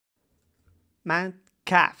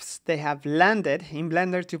MATCAPS, they have landed in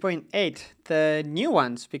Blender 2.8, the new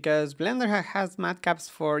ones, because Blender has MATCAPS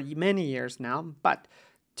for many years now, but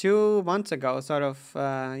 2 months ago,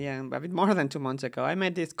 yeah, a bit more than 2 months ago, I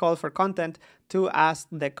made this call for content to ask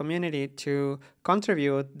the community to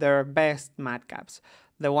contribute their best MATCAPs,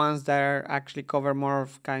 the ones that actually cover more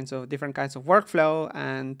of different kinds of workflow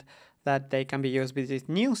and that they can be used with this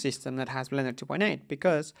new system that has Blender 2.8,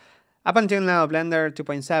 because up until now, Blender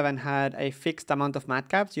 2.7 had a fixed amount of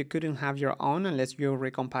matcaps. You couldn't have your own unless you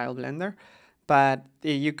recompile Blender, but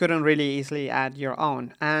you couldn't really easily add your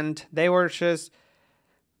own. And they were just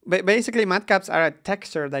basically matcaps are a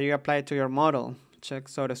texture that you apply to your model,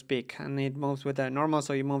 so to speak, and it moves with the normal.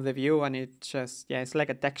 So you move the view, and it just it's like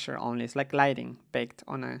a texture only. It's like lighting baked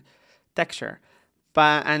on a texture.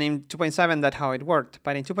 And in 2.7, that's how it worked.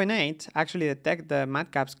 But in 2.8, actually the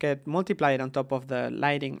matcaps get multiplied on top of the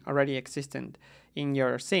lighting already existent in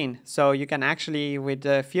your scene. So you can actually, with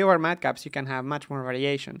fewer matcaps, you can have much more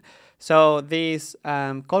variation. So this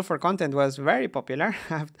call for content was very popular.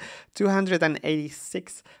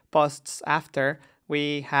 286 posts after,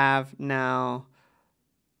 we have now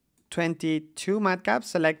 22 matcaps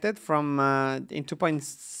selected from in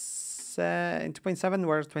 2.7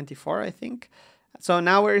 were 24, I think. So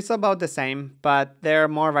now it's about the same, but there are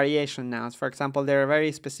more variation now. For example, there are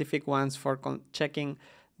very specific ones for checking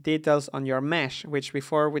details on your mesh, which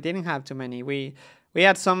before we didn't have too many. We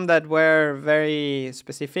had some that were very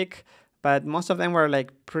specific, but most of them were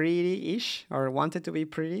like pretty-ish or wanted to be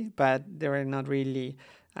pretty, but they were not really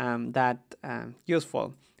that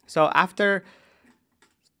useful. So after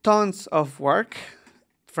tons of work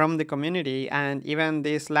from the community, and even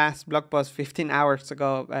this last blog post 15 hours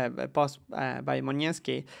ago, post by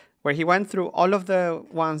Monieski, where he went through all of the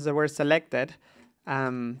ones that were selected.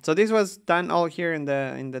 So this was done all here in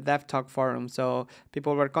the Dev Talk forum. So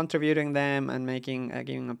people were contributing them and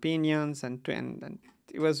giving opinions, and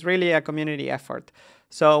it was really a community effort.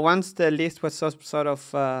 So once the list was sort of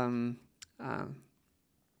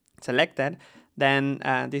selected, then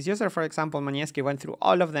this user, for example, Monieski, went through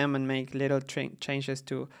all of them and made little changes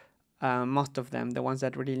to most of them, the ones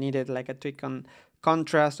that really needed like a tweak on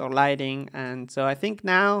contrast or lighting. And so I think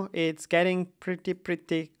now it's getting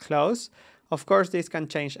pretty close. Of course, this can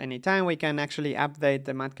change anytime. We can actually update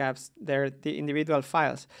the matcaps, the individual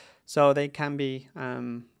files, so they can be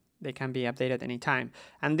updated anytime.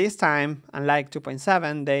 And this time, unlike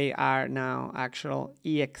 2.7, they are now actual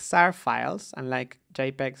EXR files, unlike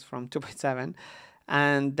JPEGs from 2.7,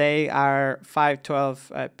 and they are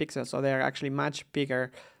 512 pixels, so they are actually much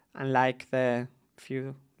bigger, unlike the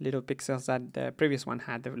few little pixels that the previous one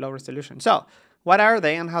had, the low resolution. So what are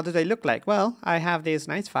they and how do they look like? Well, I have this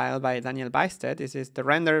nice file by Daniel Beisted. This is the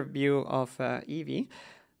render view of Eevee.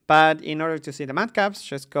 But in order to see the matcaps,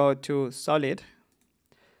 just go to Solid.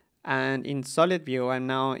 And in Solid View, I'm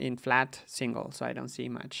now in flat single, so I don't see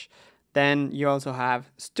much. Then you also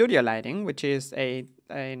have Studio Lighting, which is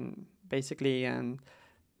basically an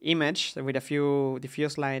image with a few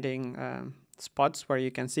diffuse lighting spots where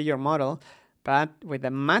you can see your model. But with the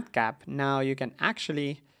matcap, now you can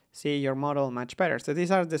actually see your model much better. So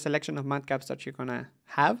these are the selection of matcaps that you're gonna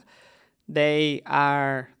have. They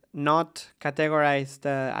are not categorized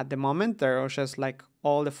at the moment. They're just like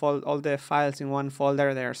all the files in one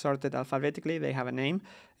folder. They are sorted alphabetically. They have a name.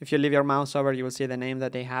 If you leave your mouse over, you will see the name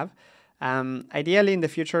that they have. Ideally, in the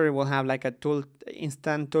future, it will have like a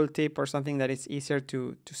instant tooltip or something that is easier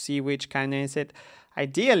to see which kind is it.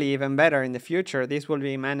 Ideally, even better in the future, this will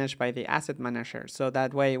be managed by the asset manager. So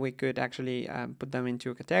that way we could actually put them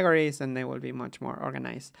into categories and they will be much more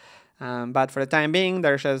organized. But for the time being,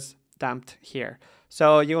 they're just dumped here.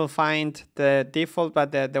 So you will find the default,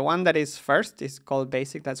 but the one that is first is called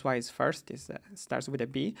basic. That's why it's first. It starts with a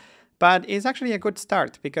B. But it's actually a good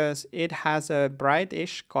start because it has a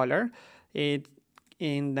bright-ish color. It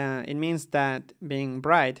means that being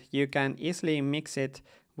bright, you can easily mix it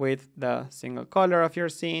with the single color of your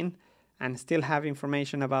scene and still have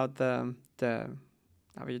information about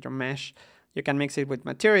your mesh. You can mix it with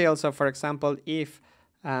material. So for example, if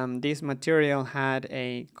this material had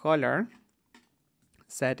a color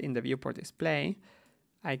set in the viewport display,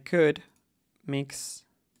 I could mix.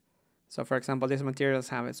 So for example, these materials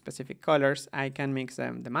have specific colors. I can mix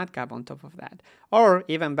the matcap on top of that. Or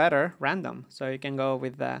even better, random. So you can go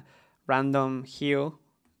with the random hue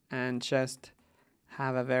and just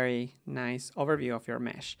have a very nice overview of your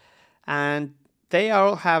mesh. And they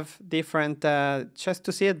all have different, just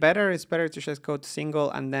to see it better, it's better to just go to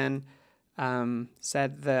single and then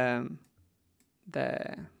set the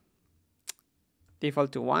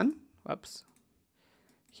default to 1. Whoops.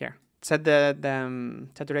 Here. set the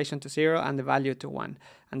saturation to 0 and the value to 1,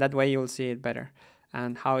 and that way you'll see it better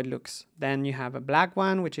and how it looks. Then you have a black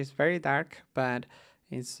one, which is very dark, but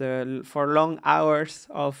it's for long hours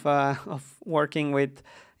of working with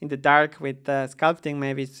in the dark with sculpting.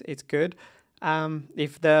 Maybe it's good.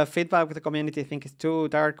 If the feedback with the community think it's too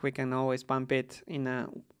dark, we can always bump it in a.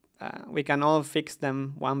 We can all fix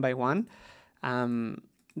them one by one.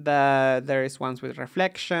 There is ones with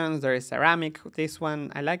reflections. There is ceramic. This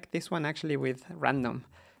one, I like this one actually with random.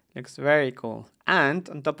 Looks very cool. And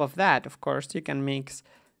on top of that, of course, you can mix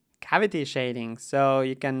cavity shading. So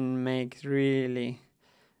you can make really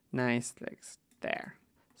nice like there.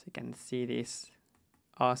 So you can see this.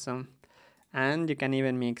 Awesome. And you can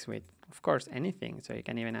even mix with, of course, anything. So you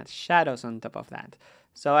can even add shadows on top of that.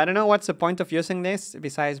 So I don't know what's the point of using this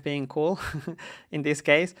besides being cool in this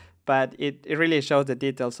case, but it really shows the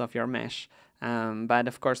details of your mesh. But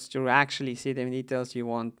of course, to actually see the details, you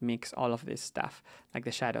won't mix all of this stuff, like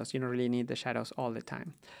the shadows. You don't really need the shadows all the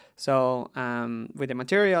time. So with the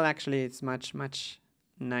material, actually, it's much, much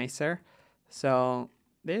nicer. So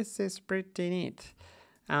this is pretty neat.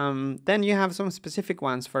 Then you have some specific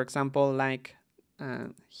ones, for example, like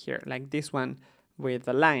here, like this one with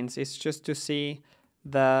the lines. It's just to see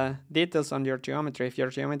the details on your geometry. If your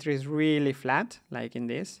geometry is really flat, like in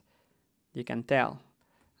this, you can tell.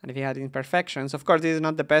 And if you had imperfections, of course, this is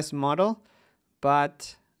not the best model,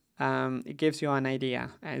 but it gives you an idea.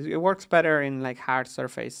 And it works better in like hard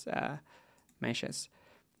surface meshes.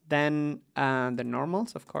 Then the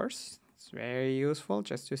normals, of course, it's very useful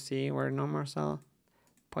just to see where normals are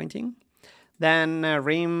pointing. Then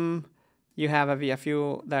rim, you have a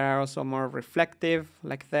few that are also more reflective,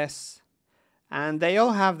 like this. And they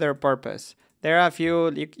all have their purpose. There are a few,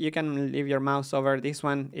 you can leave your mouse over. This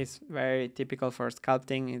one is very typical for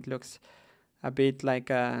sculpting. It looks a bit like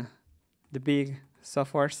the big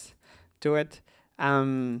softwares to it.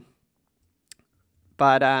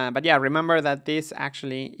 But yeah, remember that this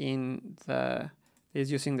actually is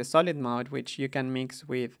using the solid mode, which you can mix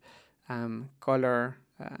with color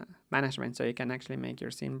management. So you can actually make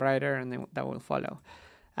your scene brighter and then that will follow.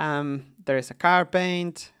 There is a car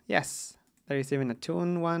paint. Yes. There is even a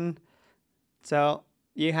tune one. So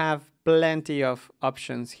you have plenty of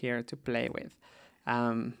options here to play with.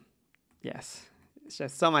 Yes, it's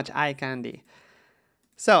just so much eye candy.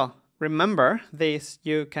 So remember this,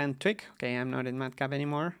 you can tweak. Okay, I'm not in MATCAP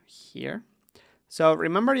anymore here. So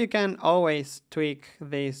remember you can always tweak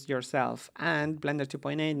this yourself, and Blender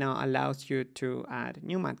 2.8 now allows you to add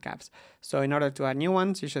new MATCAPs. So in order to add new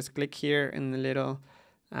ones, you just click here in the little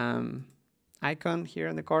icon here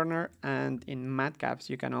in the corner, and in MATCAPS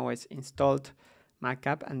you can always install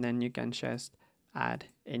MATCAP and then you can just add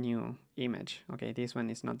a new image. Okay, this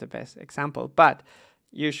one is not the best example, but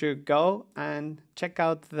you should go and check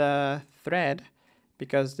out the thread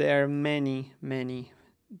because there are many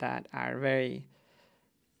that are very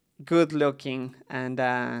good looking, and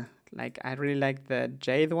like I really like the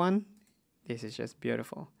jade one. This is just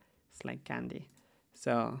beautiful. It's like candy.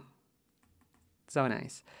 So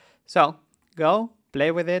nice. So go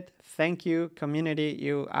play with it. Thank you, community.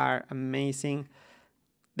 You are amazing.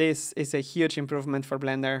 This is a huge improvement for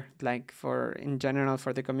Blender, like for in general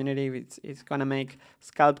for the community. It's gonna make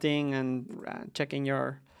sculpting and checking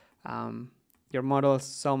your models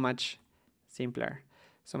so much simpler,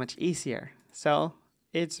 so much easier. So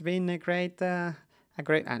it's been a great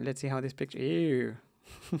let's see how this picture. Ew.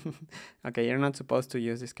 Okay, you're not supposed to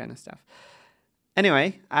use this kind of stuff.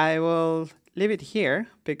 Anyway, I will leave it here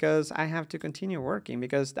because I have to continue working,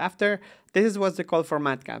 because after this was the call for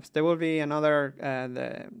MATCAPs. There will be another,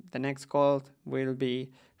 the next call will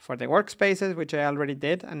be for the workspaces, which I already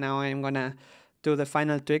did, and now I'm gonna do the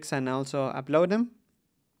final tweaks and also upload them.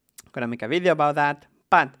 I'm gonna make a video about that,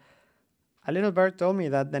 but a little bird told me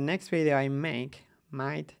that the next video I make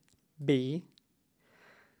might be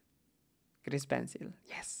Grease pencil.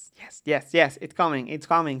 Yes, it's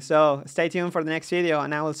coming. So stay tuned for the next video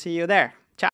and I will see you there.